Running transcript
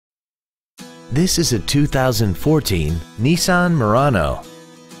This is a 2014 Nissan Murano.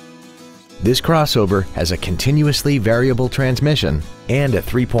 This crossover has a continuously variable transmission and a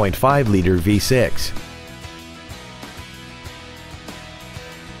 3.5-liter V6.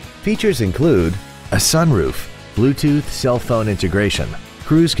 Features include a sunroof, Bluetooth cell phone integration,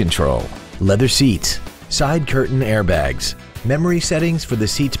 cruise control, leather seats, side curtain airbags, memory settings for the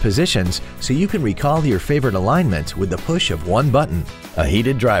seat's positions so you can recall your favorite alignments with the push of one button, a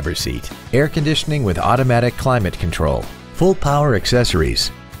heated driver's seat, air conditioning with automatic climate control, full power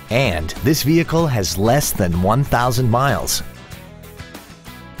accessories, and this vehicle has less than 1,000 miles.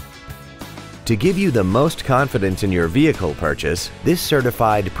 To give you the most confidence in your vehicle purchase, this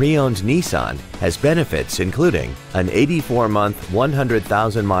certified pre-owned Nissan has benefits including an 84-month,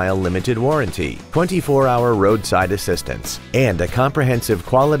 100,000-mile limited warranty, 24-hour roadside assistance, and a comprehensive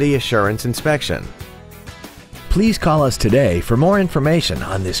quality assurance inspection. Please call us today for more information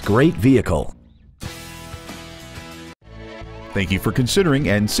on this great vehicle. Thank you for considering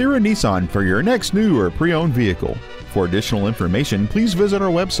Ancira Nissan for your next new or pre-owned vehicle. For additional information, please visit our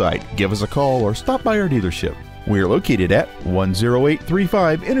website, give us a call, or stop by our dealership. We are located at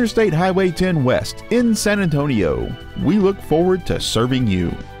 10835 Interstate Highway 10 West in San Antonio. We look forward to serving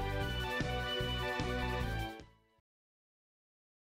you.